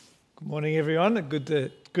Good morning, everyone.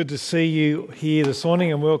 Good to see you here this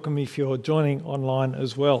morning, and welcome if you're joining online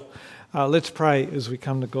as well. Let's pray as we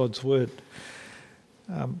come to God's Word.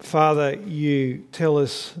 Father, you tell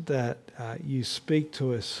us that you speak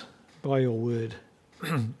to us by your Word,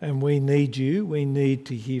 and we need you. We need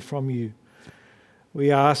to hear from you.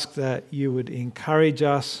 We ask that you would encourage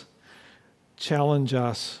us, challenge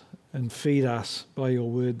us, and feed us by your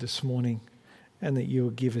Word this morning, and that you will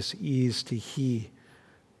give us ears to hear.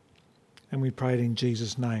 And we pray it in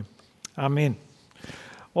Jesus' name. Amen.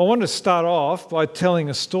 Well, I want to start off by telling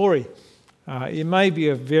a story. It may be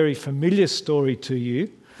a very familiar story to you.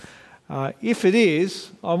 If it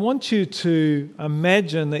is, I want you to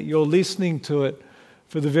imagine that you're listening to it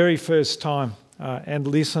for the very first time and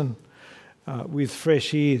listen with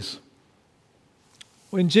fresh ears.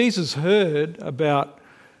 When Jesus heard about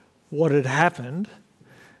what had happened,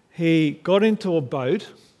 he got into a boat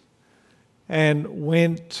and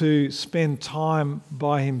went to spend time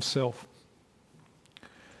by himself.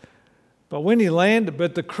 But when he landed,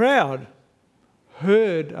 the crowd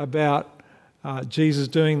heard about Jesus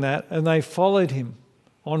doing that, and they followed him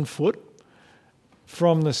on foot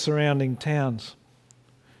from the surrounding towns.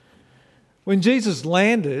 When Jesus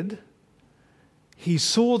landed, he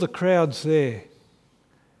saw the crowds there,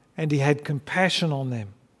 and he had compassion on them,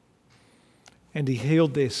 and he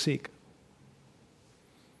healed their sick.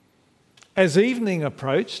 As evening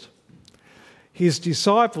approached, his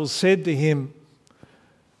disciples said to him,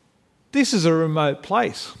 "This is a remote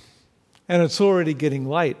place, and it's already getting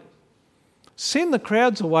late. Send the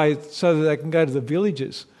crowds away so that they can go to the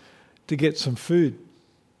villages to get some food."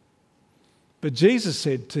 But Jesus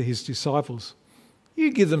said to his disciples,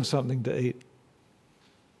 "You give them something to eat."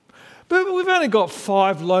 "But we've only got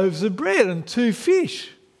 5 loaves of bread and 2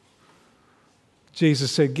 fish."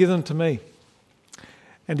 Jesus said, "Give them to me."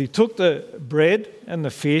 And he took the bread and the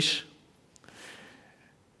fish,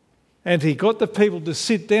 and he got the people to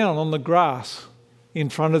sit down on the grass in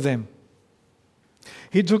front of them.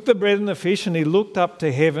 He took the bread and the fish, and he looked up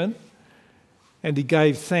to heaven, and he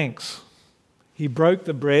gave thanks. He broke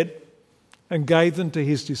the bread and gave them to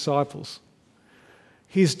his disciples.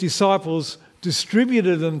 His disciples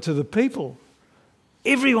distributed them to the people.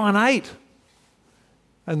 Everyone ate,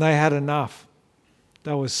 and they had enough.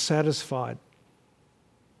 They were satisfied.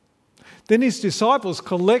 Then his disciples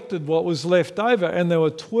collected what was left over, and there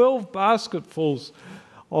were 12 basketfuls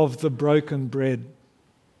of the broken bread.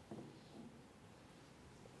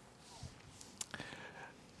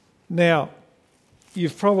 Now,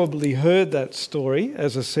 you've probably heard that story,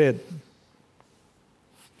 as I said.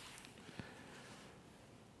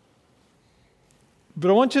 But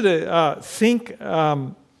I want you to think,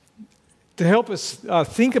 to help us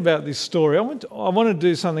think about this story, I want to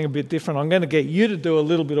do something a bit different. I'm going to get you to do a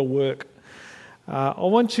little bit of work. I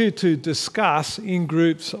want you to discuss in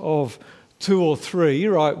groups of 2 or 3,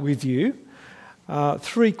 right with you,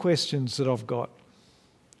 3 questions that I've got.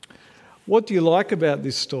 What do you like about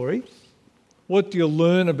this story? What do you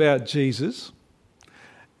learn about Jesus?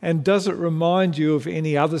 And does it remind you of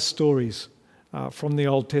any other stories from the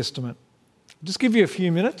Old Testament? I'll just give you a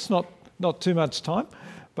few minutes, not too much time,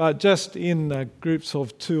 but just in groups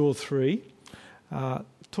of 2 or 3,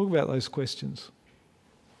 talk about those questions.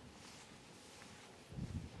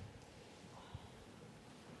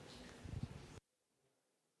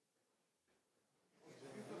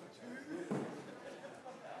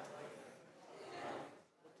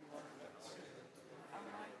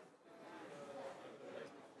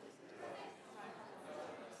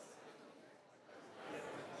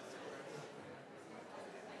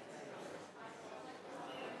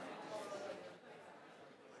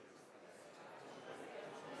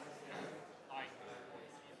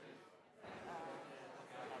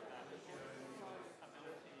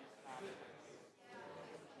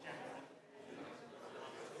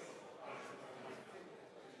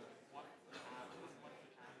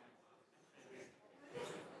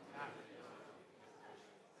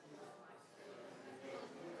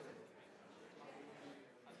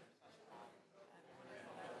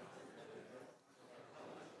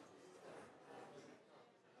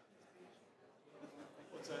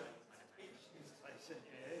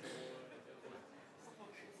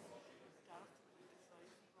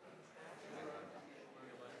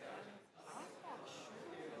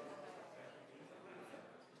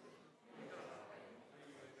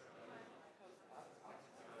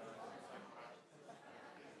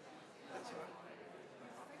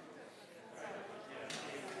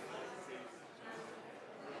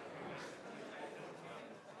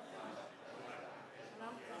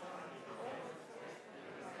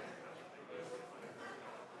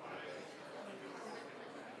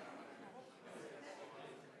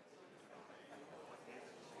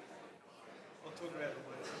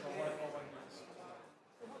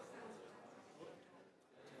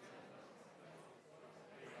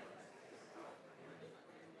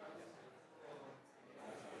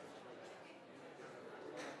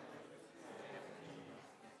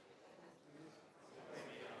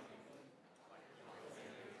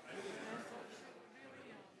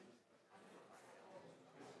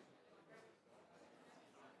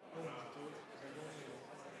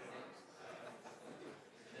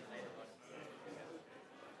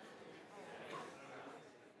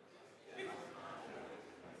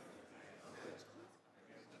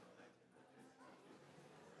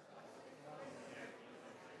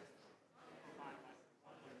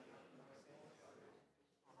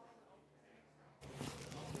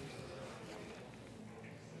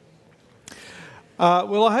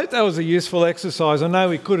 Well, I hope that was a useful exercise. I know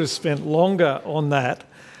we could have spent longer on that,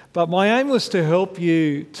 but my aim was to help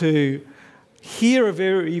you to hear a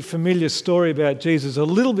very familiar story about Jesus a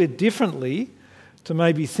little bit differently, to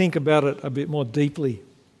maybe think about it a bit more deeply.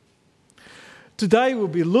 Today we'll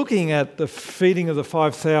be looking at the feeding of the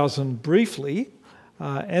 5,000 briefly,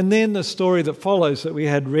 and then the story that follows that we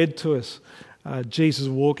had read to us, Jesus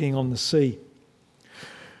walking on the sea.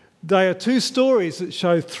 They are two stories that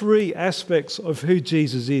show three aspects of who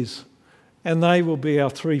Jesus is, and they will be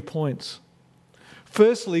our 3 points.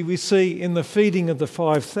 Firstly, we see in the feeding of the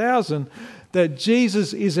 5,000 that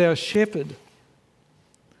Jesus is our shepherd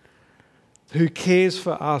who cares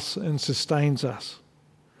for us and sustains us.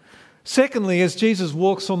 Secondly, as Jesus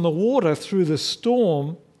walks on the water through the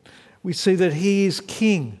storm, we see that he is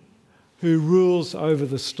king who rules over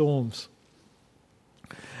the storms.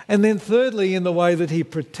 And then thirdly, in the way that he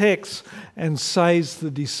protects and saves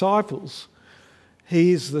the disciples,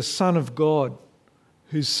 he is the Son of God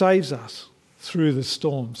who saves us through the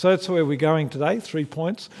storm. So that's where we're going today, 3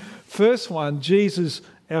 points. First one, Jesus,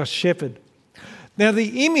 our shepherd. Now,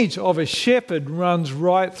 the image of a shepherd runs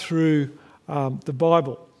right through the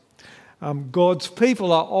Bible. God's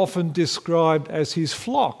people are often described as his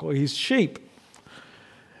flock or his sheep.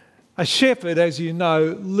 A shepherd, as you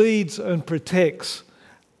know, leads and protects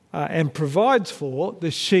and provides for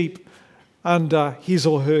the sheep under his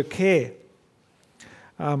or her care.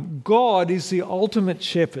 God is the ultimate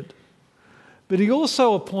shepherd, but he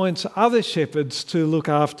also appoints other shepherds to look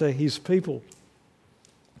after his people.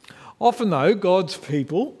 Often, though, God's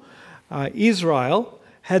people, Israel,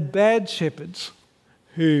 had bad shepherds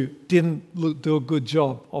who didn't do a good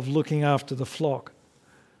job of looking after the flock.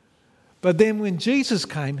 But then when Jesus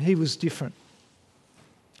came, he was different.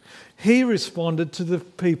 He responded to the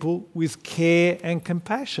people with care and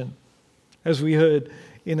compassion, as we heard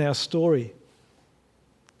in our story.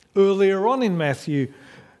 Earlier on in Matthew,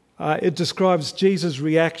 it describes Jesus'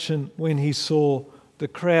 reaction when he saw the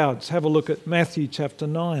crowds. Have a look at Matthew chapter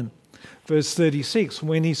 9, verse 36.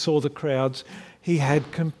 When he saw the crowds, he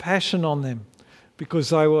had compassion on them because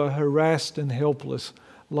they were harassed and helpless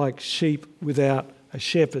like sheep without a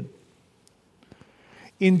shepherd.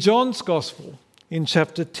 In John's Gospel, in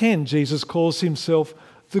chapter 10, Jesus calls himself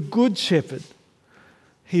the Good Shepherd.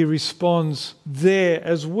 He responds there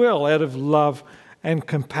as well out of love and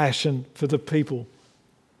compassion for the people.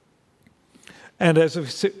 And as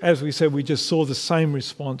we said, we just saw the same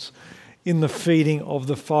response in the feeding of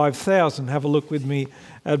the 5,000. Have a look with me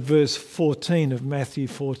at verse 14 of Matthew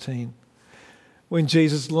 14. When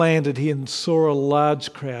Jesus landed, he saw a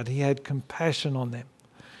large crowd. He had compassion on them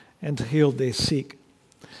and healed their sick.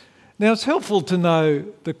 Now, it's helpful to know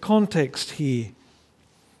the context here.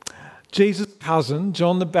 Jesus' cousin,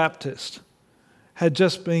 John the Baptist, had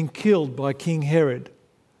just been killed by King Herod.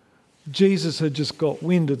 Jesus had just got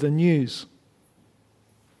wind of the news.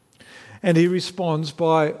 And he responds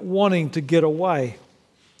by wanting to get away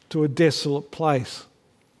to a desolate place.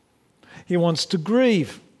 He wants to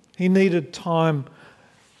grieve. He needed time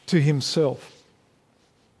to himself.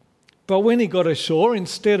 But when he got ashore,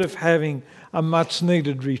 instead of having a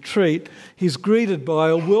much-needed retreat, he's greeted by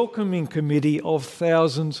a welcoming committee of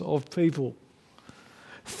thousands of people,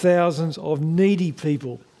 thousands of needy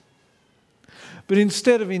people. But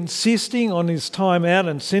instead of insisting on his time out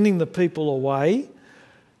and sending the people away,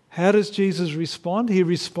 how does Jesus respond? He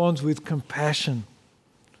responds with compassion.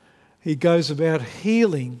 He goes about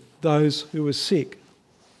healing those who are sick.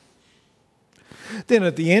 Then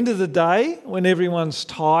at the end of the day, when everyone's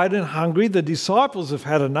tired and hungry, the disciples have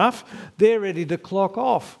had enough, they're ready to clock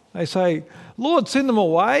off. They say, Lord, send them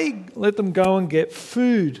away, let them go and get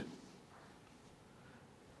food.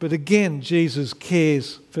 But again, Jesus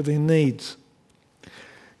cares for their needs.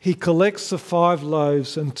 He collects the 5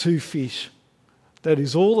 loaves and 2 fish, that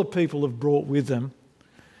is all the people have brought with them,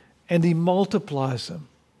 and he multiplies them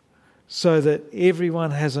so that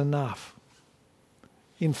everyone has enough.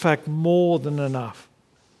 In fact, more than enough.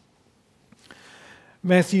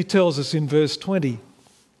 Matthew tells us in verse 20,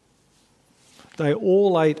 they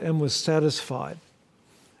all ate and were satisfied,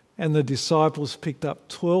 and the disciples picked up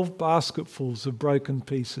 12 basketfuls of broken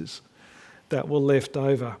pieces that were left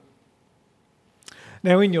over.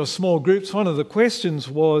 Now, in your small groups, one of the questions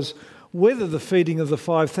was whether the feeding of the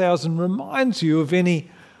 5,000 reminds you of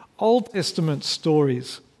any Old Testament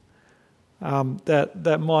stories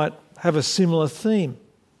that might have a similar theme.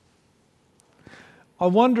 I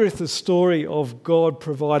wonder if the story of God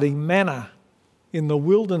providing manna in the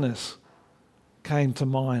wilderness came to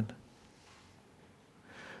mind.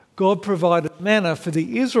 God provided manna for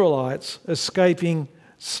the Israelites escaping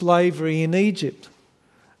slavery in Egypt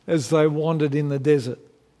as they wandered in the desert.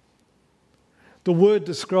 The word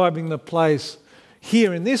describing the place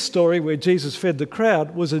here in this story where Jesus fed the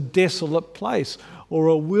crowd was a desolate place or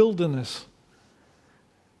a wilderness.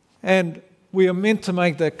 And we are meant to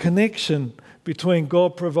make that connection between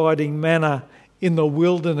God providing manna in the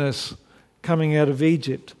wilderness coming out of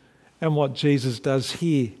Egypt and what Jesus does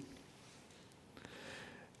here.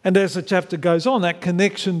 And as the chapter goes on, that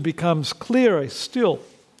connection becomes clearer still.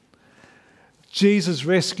 Jesus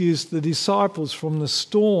rescues the disciples from the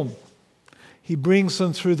storm. He brings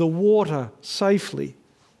them through the water safely.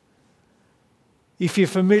 If you're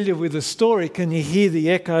familiar with the story, can you hear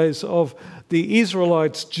the echoes of the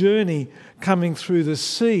Israelites' journey coming through the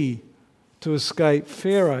sea to escape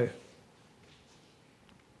Pharaoh?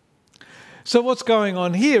 So what's going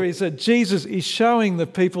on here is that Jesus is showing the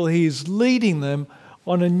people he is leading them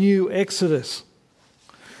on a new exodus.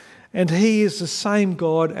 And he is the same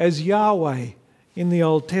God as Yahweh in the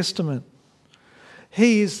Old Testament.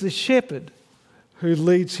 He is the shepherd who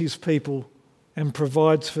leads his people and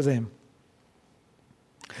provides for them.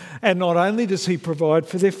 And not only does he provide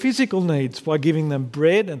for their physical needs by giving them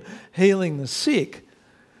bread and healing the sick,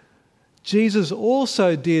 Jesus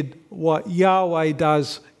also did what Yahweh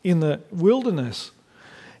does in the wilderness.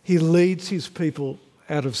 He leads his people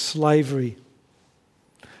out of slavery.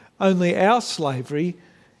 Only our slavery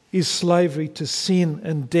is slavery to sin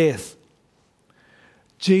and death.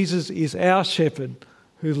 Jesus is our shepherd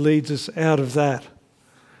who leads us out of that.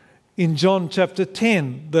 In John chapter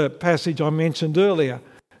 10, the passage I mentioned earlier,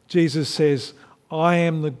 Jesus says, I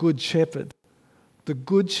am the good shepherd. The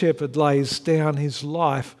good shepherd lays down his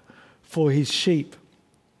life for his sheep.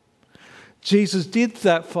 Jesus did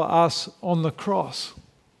that for us on the cross.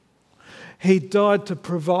 He died to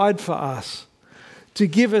provide for us, to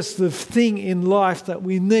give us the thing in life that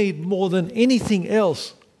we need more than anything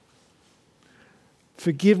else.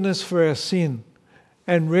 Forgiveness for our sin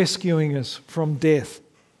and rescuing us from death.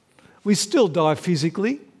 We still die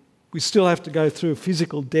physically. We still have to go through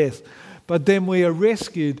physical death. But then we are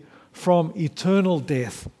rescued from eternal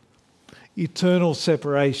death, eternal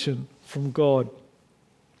separation from God.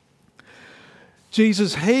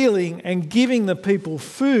 Jesus' healing and giving the people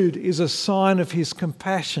food is a sign of his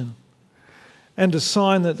compassion and a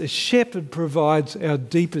sign that the shepherd provides our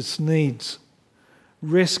deepest needs,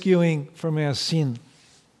 rescuing from our sin.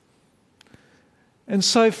 And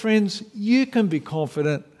so, friends, you can be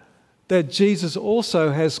confident that Jesus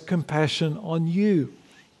also has compassion on you.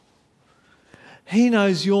 He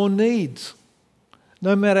knows your needs,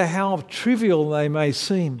 no matter how trivial they may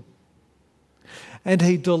seem. And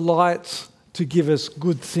he delights to give us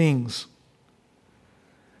good things.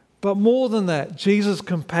 But more than that, Jesus'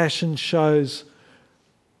 compassion is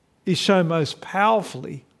shown most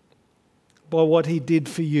powerfully by what he did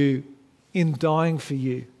for you in dying for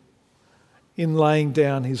you, in laying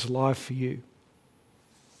down his life for you.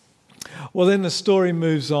 Well, then the story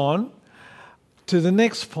moves on to the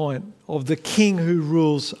next point of the king who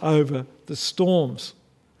rules over the storms.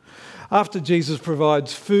 After Jesus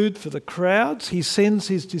provides food for the crowds, he sends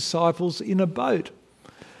his disciples in a boat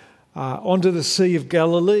onto the Sea of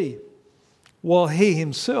Galilee, while he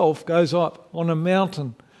himself goes up on a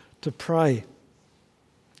mountain to pray.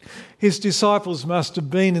 His disciples must have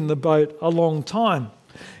been in the boat a long time.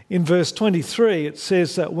 In verse 23, it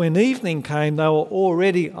says that when evening came, they were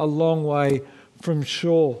already a long way from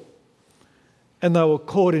shore, and they were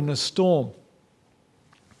caught in a storm.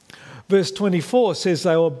 Verse 24 says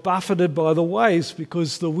they were buffeted by the waves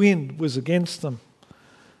because the wind was against them.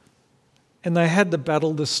 And they had to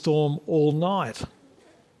battle the storm all night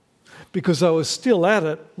because they were still at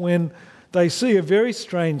it when they see a very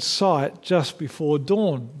strange sight just before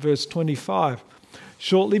dawn. Verse 25.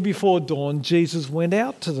 Shortly before dawn, Jesus went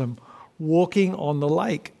out to them, walking on the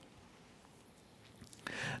lake.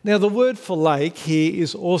 Now, the word for lake here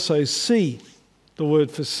is also sea, the word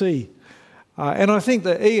for sea. And I think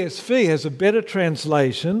the ESV has a better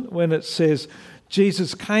translation when it says,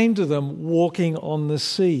 Jesus came to them walking on the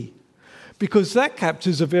sea, because that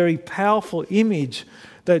captures a very powerful image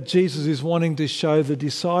that Jesus is wanting to show the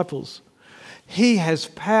disciples. He has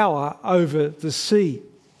power over the sea.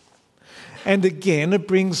 And again, it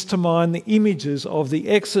brings to mind the images of the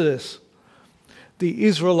Exodus. The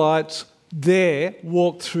Israelites there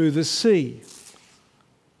walked through the sea.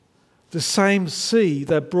 The same sea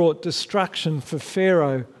that brought destruction for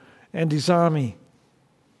Pharaoh and his army.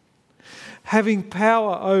 Having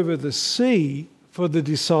power over the sea for the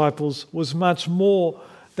disciples was much more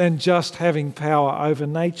than just having power over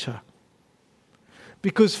nature.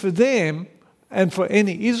 Because for them, and for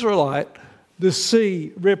any Israelite, the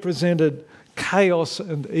sea represented chaos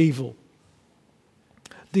and evil.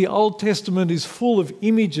 The Old Testament is full of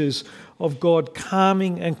images of God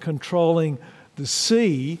calming and controlling the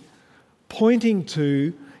sea, pointing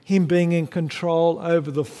to him being in control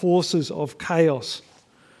over the forces of chaos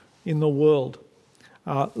in the world.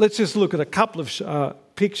 Let's just look at a couple of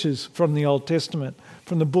pictures from the Old Testament,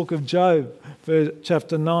 from the book of Job,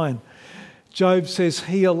 chapter 9. Job says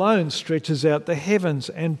he alone stretches out the heavens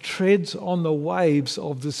and treads on the waves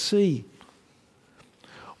of the sea.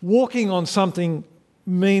 Walking on something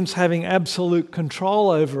means having absolute control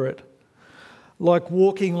over it, like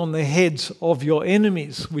walking on the heads of your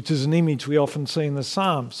enemies, which is an image we often see in the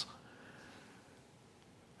Psalms.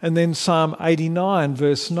 And then Psalm 89,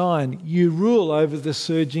 verse 9, you rule over the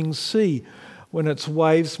surging sea. When its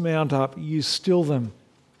waves mount up, you still them.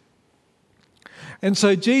 And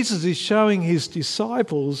so Jesus is showing his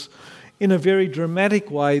disciples in a very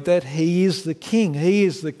dramatic way that he is the king. He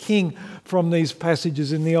is the king from these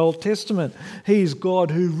passages in the Old Testament. He is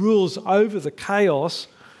God who rules over the chaos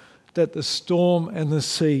that the storm and the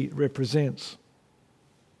sea represents.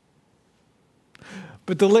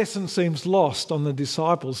 But the lesson seems lost on the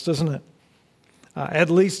disciples, doesn't it?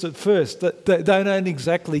 At least at first. They don't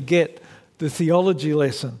exactly get the theology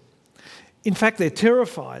lesson. In fact, they're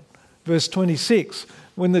terrified. Verse 26,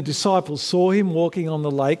 when the disciples saw him walking on the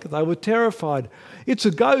lake, they were terrified. It's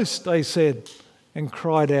a ghost, they said, and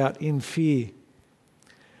cried out in fear.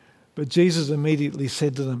 But Jesus immediately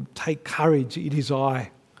said to them, take courage, it is I.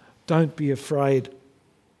 Don't be afraid.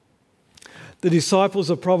 The disciples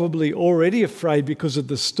are probably already afraid because of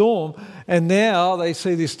the storm, and now they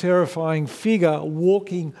see this terrifying figure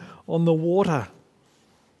walking on the water.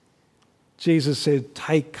 Jesus said,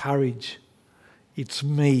 take courage, it's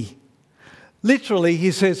me. Literally,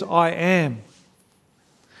 he says, I am.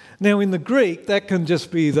 Now, in the Greek, that can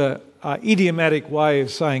just be the idiomatic way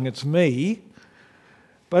of saying it's me,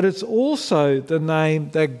 but it's also the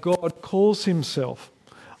name that God calls himself.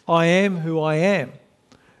 I am who I am,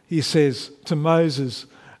 he says to Moses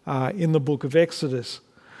in the book of Exodus,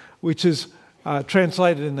 which is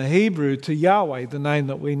translated in the Hebrew to Yahweh, the name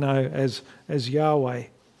that we know as Yahweh.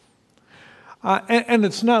 And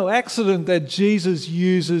it's no accident that Jesus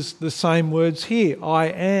uses the same words here, I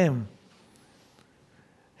am.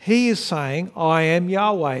 He is saying, I am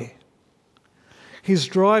Yahweh. He's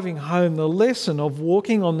driving home the lesson of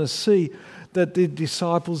walking on the sea that the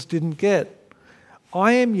disciples didn't get.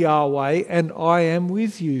 I am Yahweh and I am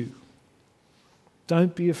with you.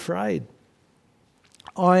 Don't be afraid.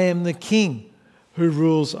 I am the King who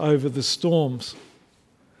rules over the storms.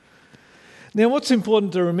 Now, what's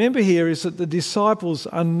important to remember here is that the disciples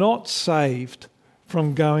are not saved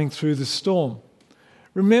from going through the storm.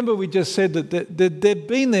 Remember, we just said that they'd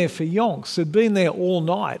been there for yonks. They'd been there all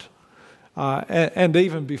night, and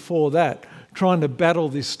even before that, trying to battle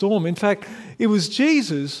this storm. In fact, it was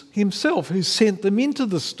Jesus himself who sent them into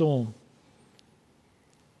the storm.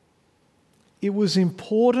 It was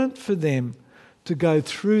important for them to go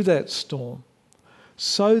through that storm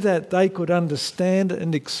so that they could understand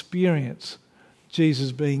and experience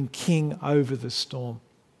Jesus being king over the storm.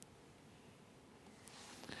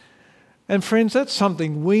 And friends, that's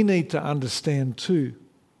something we need to understand too.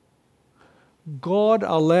 God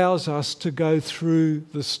allows us to go through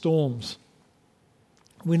the storms.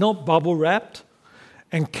 We're not bubble wrapped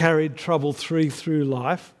and carried trouble-free through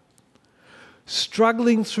life.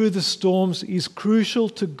 Struggling through the storms is crucial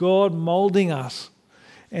to God moulding us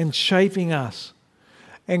and shaping us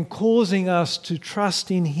and causing us to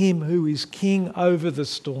trust in him who is king over the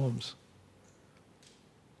storms.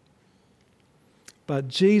 But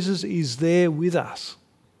Jesus is there with us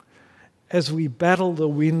as we battle the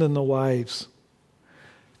wind and the waves.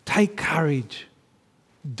 Take courage.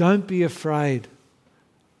 Don't be afraid.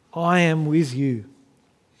 I am with you.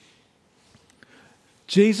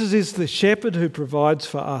 Jesus is the shepherd who provides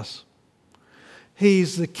for us. He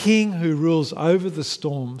is the king who rules over the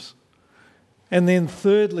storms. And then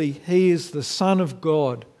thirdly, he is the Son of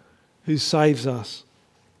God who saves us.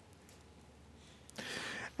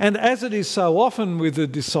 And as it is so often with the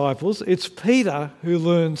disciples, it's Peter who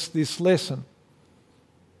learns this lesson.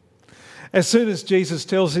 As soon as Jesus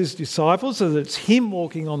tells his disciples that it's him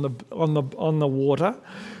walking on the water,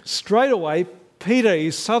 straight away Peter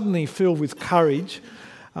is suddenly filled with courage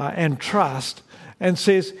and trust and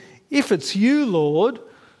says, "If it's you, Lord,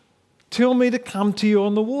 tell me to come to you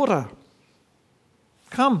on the water."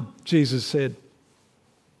 "Come," Jesus said.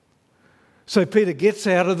 So Peter gets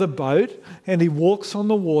out of the boat and he walks on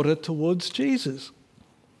the water towards Jesus.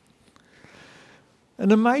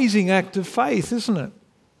 An amazing act of faith, isn't it?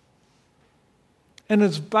 And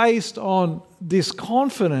it's based on this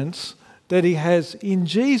confidence that he has in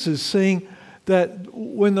Jesus, seeing that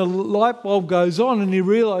when the light bulb goes on and he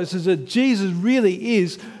realises that Jesus really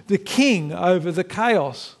is the king over the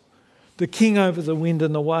chaos, the king over the wind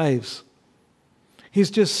and the waves.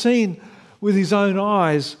 He's just seen with his own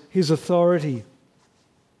eyes his authority.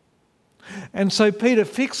 And so Peter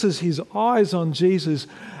fixes his eyes on Jesus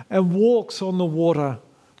and walks on the water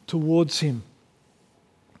towards him.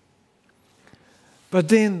 But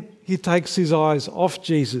then he takes his eyes off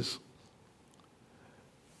Jesus.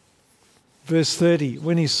 Verse 30,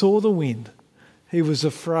 when he saw the wind, he was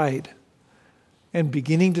afraid, and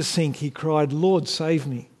beginning to sink, he cried, "Lord, save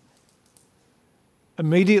me."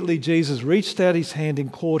 Immediately Jesus reached out his hand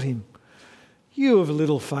and caught him. "You of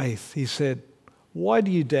little faith," he said, "why do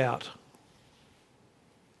you doubt?"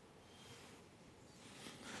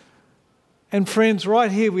 And friends,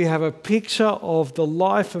 right here we have a picture of the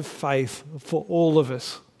life of faith for all of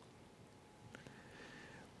us.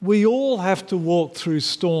 We all have to walk through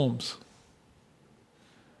storms.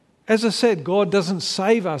 As I said, God doesn't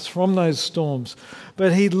save us from those storms,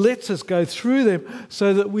 but he lets us go through them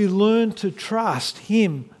so that we learn to trust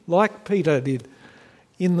him, like Peter did,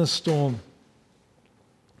 in the storm.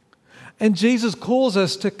 And Jesus calls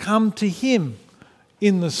us to come to him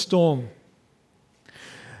in the storm.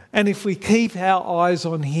 And if we keep our eyes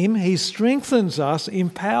on him, he strengthens us,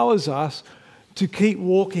 empowers us to keep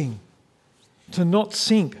walking, to not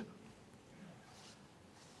sink.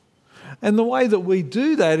 And the way that we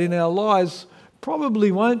do that in our lives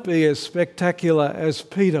probably won't be as spectacular as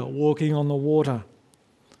Peter walking on the water.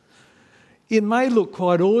 It may look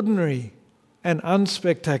quite ordinary and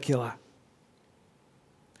unspectacular.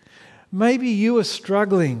 Maybe you are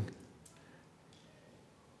struggling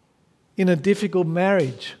in a difficult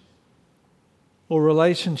marriage or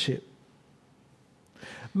relationship.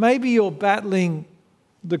 Maybe you're battling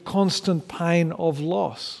the constant pain of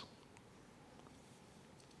loss,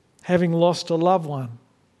 having lost a loved one,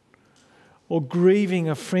 or grieving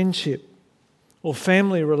a friendship or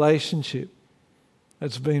family relationship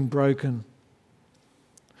that's been broken.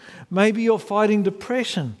 Maybe you're fighting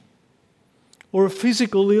depression or a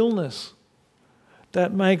physical illness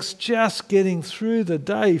that makes just getting through the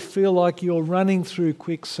day feel like you're running through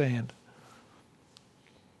quicksand.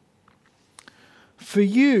 For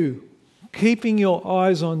you, keeping your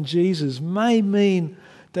eyes on Jesus may mean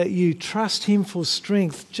that you trust him for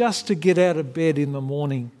strength just to get out of bed in the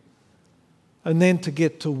morning and then to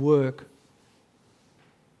get to work.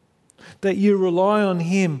 That you rely on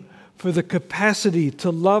him for the capacity to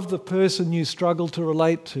love the person you struggle to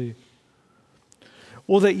relate to.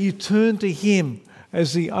 Or that you turn to him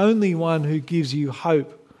as the only one who gives you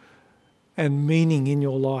hope and meaning in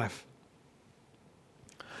your life.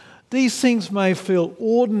 These things may feel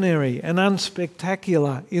ordinary and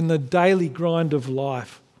unspectacular in the daily grind of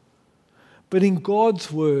life, but in God's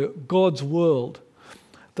world,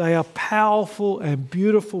 they are powerful and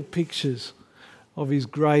beautiful pictures of his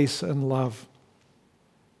grace and love.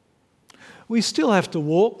 We still have to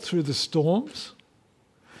walk through the storms,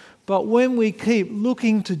 but when we keep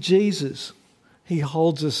looking to Jesus, he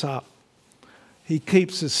holds us up. He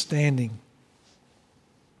keeps us standing.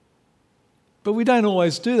 But we don't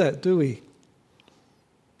always do that, do we?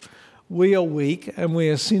 We are weak and we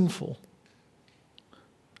are sinful.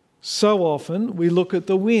 So often we look at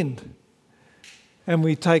the wind and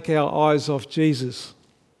we take our eyes off Jesus.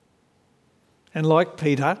 And like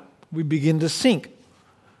Peter, we begin to sink.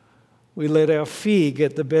 We let our fear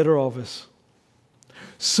get the better of us.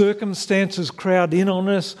 Circumstances crowd in on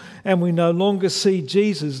us and we no longer see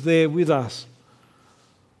Jesus there with us.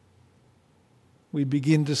 We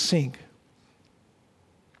begin to sink.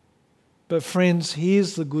 But friends,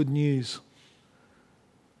 here's the good news.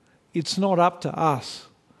 It's not up to us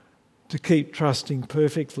to keep trusting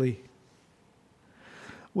perfectly.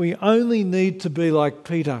 We only need to be like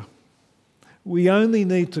Peter. We only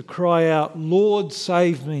need to cry out, "Lord,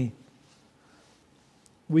 save me."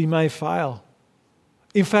 We may fail.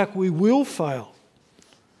 In fact, we will fail.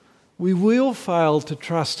 We will fail to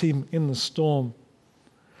trust him in the storm.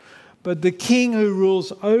 But the King who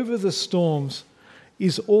rules over the storms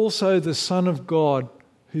is also the Son of God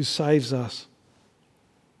who saves us.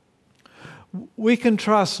 We can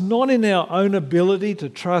trust not in our own ability to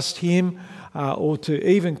trust him or to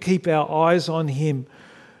even keep our eyes on him,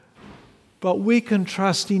 but we can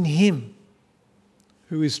trust in him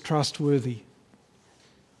who is trustworthy.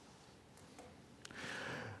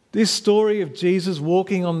 This story of Jesus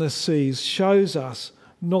walking on the seas shows us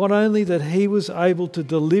not only that he was able to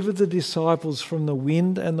deliver the disciples from the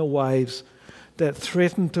wind and the waves that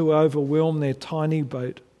threatened to overwhelm their tiny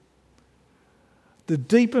boat. The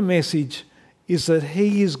deeper message is that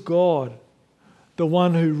he is God, the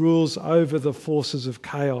one who rules over the forces of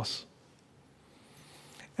chaos.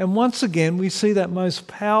 And once again, we see that most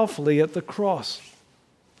powerfully at the cross.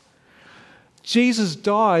 Jesus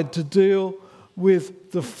died to deal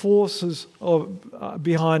with the forces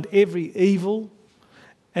behind every evil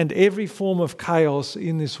and every form of chaos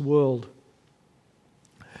in this world.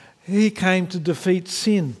 He came to defeat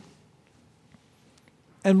sin.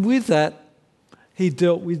 And with that, he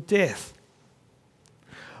dealt with death.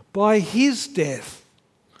 By his death,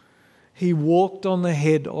 he walked on the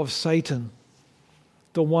head of Satan,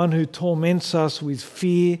 the one who torments us with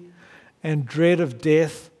fear and dread of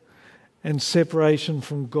death and separation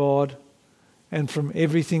from God and from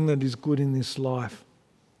everything that is good in this life.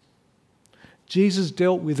 Jesus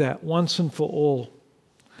dealt with that once and for all.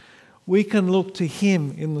 We can look to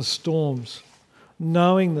him in the storms,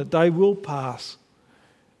 knowing that they will pass,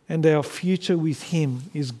 and our future with him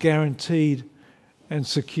is guaranteed and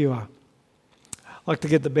secure. I'd like to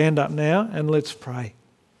get the band up now and let's pray.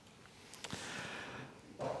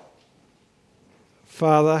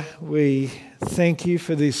 Father, we thank you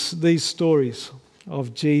for these stories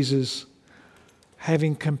of Jesus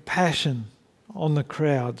having compassion on the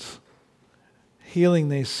crowds, healing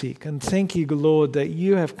their sick. And thank you, Lord, that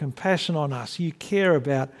you have compassion on us. You care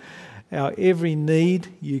about our every need.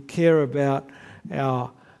 You care about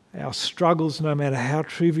our struggles, no matter how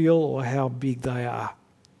trivial or how big they are.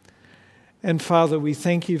 And Father, we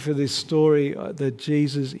thank you for this story that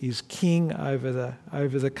Jesus is king over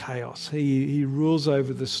the chaos. He rules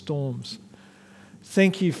over the storms.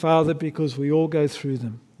 Thank you, Father, because we all go through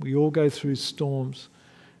them. We all go through storms.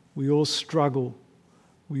 We all struggle.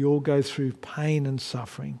 We all go through pain and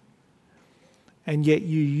suffering. And yet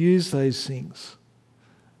you use those things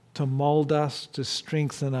to mould us, to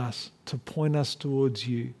strengthen us, to point us towards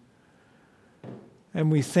you.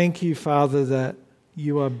 And we thank you, Father, that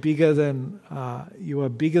you are bigger than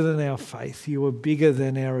our faith. You are bigger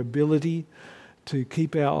than our ability to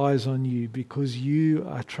keep our eyes on you, because you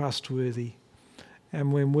are trustworthy.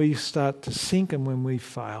 And when we start to sink and when we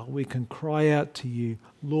fail, we can cry out to you,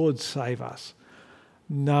 Lord, save us,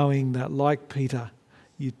 knowing that, like Peter,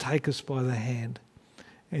 you take us by the hand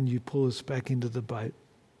and you pull us back into the boat.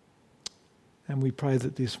 And we pray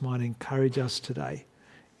that this might encourage us today.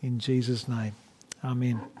 In Jesus' name,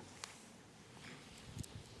 amen.